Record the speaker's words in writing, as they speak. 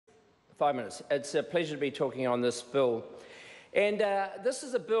5 minutes. It's a pleasure to be talking on this bill. And this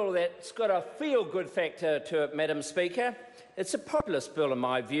is a bill that's got a feel-good factor to it, Madam Speaker. It's a populist bill in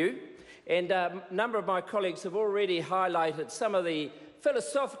my view, and a number of my colleagues have already highlighted some of the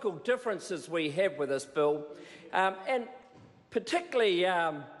philosophical differences we have with this bill, and particularly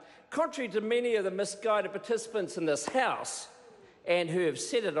contrary to many of the misguided participants in this House and who have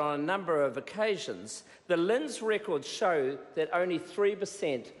said it on a number of occasions, the LINZ records show that only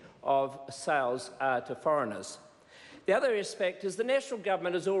 3% of sales are to foreigners. The other aspect is the national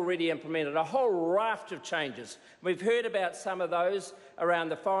government has already implemented a whole raft of changes. We've heard about some of those around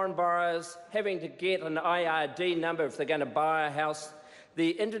the foreign borrowers having to get an IRD number if they're going to buy a house, the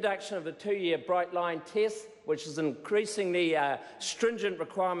introduction of a 2-year bright line test, which is an increasingly stringent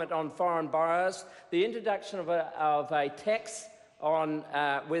requirement on foreign borrowers, the introduction of a tax on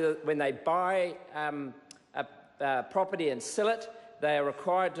when they buy a property and sell it. They are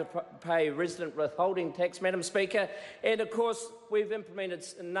required to pay resident withholding tax, Madam Speaker. And, of course, we've implemented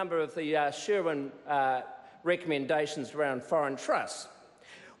a number of the Sherwin recommendations around foreign trusts.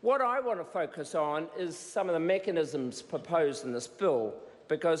 What I want to focus on is some of the mechanisms proposed in this bill,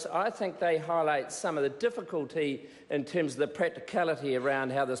 because I think they highlight some of the difficulty in terms of the practicality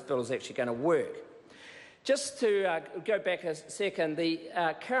around how this bill is actually going to work. Just to go back a second, the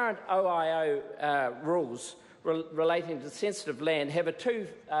current OIO rules relating to sensitive land have a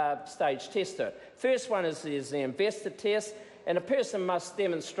two-stage test to it. First one is the investor test, and a person must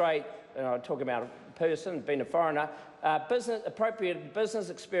demonstrate, I'm talking about a person being a foreigner, appropriate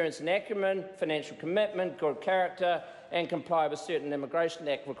business experience and acumen, financial commitment, good character, and comply with certain Immigration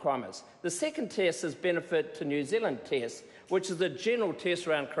Act requirements. The second test is benefit to New Zealand test, which is the general test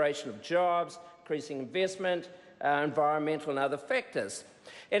around creation of jobs, increasing investment, environmental and other factors.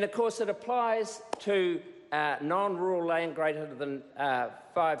 And of course it applies to non-rural land greater than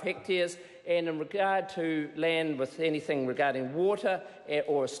 5 hectares, and in regard to land with anything regarding water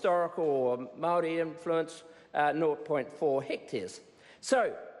or historical or Māori influence, 0.4 hectares.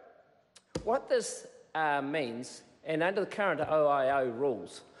 So what this means, and under the current OIO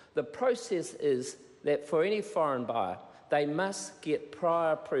rules, the process is that for any foreign buyer, they must get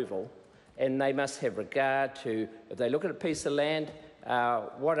prior approval and they must have regard to, if they look at a piece of land,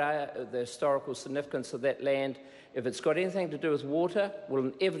 what are the historical significance of that land. If it's got anything to do with water,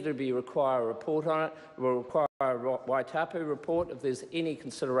 will inevitably require a report on it, will require a Waitapu report if there's any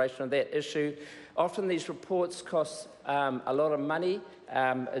consideration of that issue. Often these reports cost a lot of money.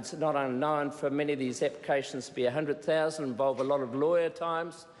 It's not unknown for many of these applications to be $100,000, involve a lot of lawyer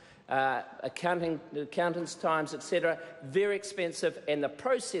times, accountants' times, etc. Very expensive, and the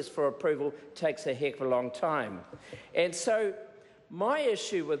process for approval takes a heck of a long time. And so my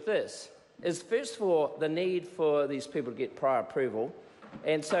issue with this is, first of all, the need for these people to get prior approval,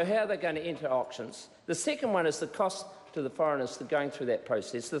 and so how they're going to enter auctions. The second one is the cost to the foreigners to going through that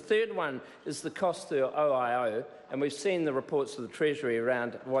process. The third one is the cost to OIO, and we've seen the reports of the Treasury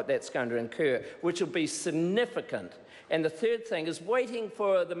around what that's going to incur, which will be significant. And the third thing is waiting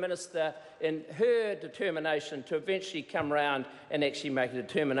for the Minister in her determination to eventually come around and actually make a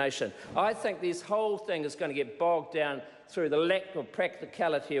determination. I think this whole thing is going to get bogged down through the lack of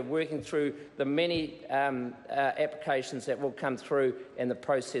practicality of working through the many applications that will come through and the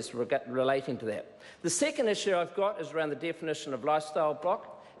process relating to that. The second issue I've got is around the definition of lifestyle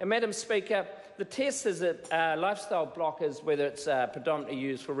block. And, Madam Speaker, the test is that lifestyle block is whether it's predominantly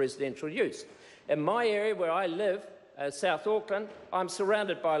used for residential use. In my area where I live, South Auckland, I'm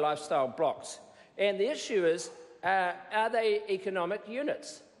surrounded by lifestyle blocks. And the issue is, are they economic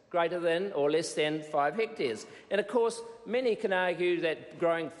units, greater than or less than 5 hectares? And of course, many can argue that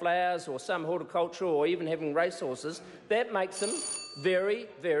growing flowers or some horticulture or even having racehorses, that makes them very,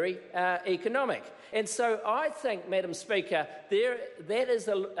 very economic. And so I think, Madam Speaker, that is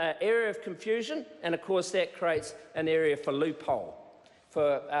an area of confusion, and of course that creates an area for loophole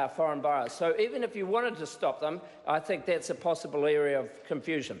for foreign buyers. So even if you wanted to stop them, I think that's a possible area of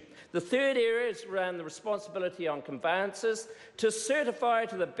confusion. The third area is around the responsibility on conveyances to certify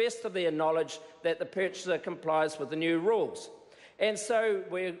to the best of their knowledge that the purchaser complies with the new rules. And so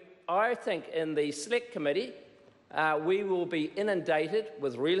I think in the Select Committee, we will be inundated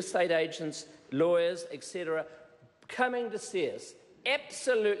with real estate agents, lawyers, etc., coming to see us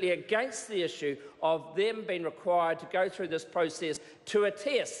absolutely against the issue of them being required to go through this process to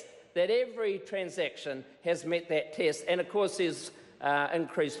attest that every transaction has met that test. And of course there's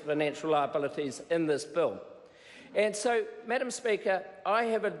increased financial liabilities in this bill. And so, Madam Speaker, I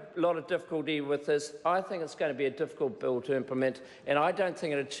have a lot of difficulty with this. I think it's going to be a difficult bill to implement, and I don't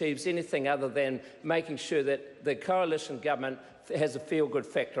think it achieves anything other than making sure that the coalition government has a feel-good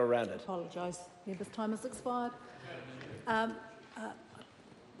factor around it. I apologise. Member's time has expired. I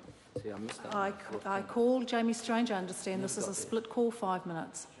call Jamie Strange. I understand this is a split call, 5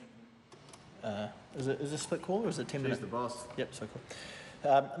 minutes. Is it a split call or is it 10 minutes? She's the boss. Yep, so cool.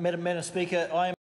 Madam Speaker, I am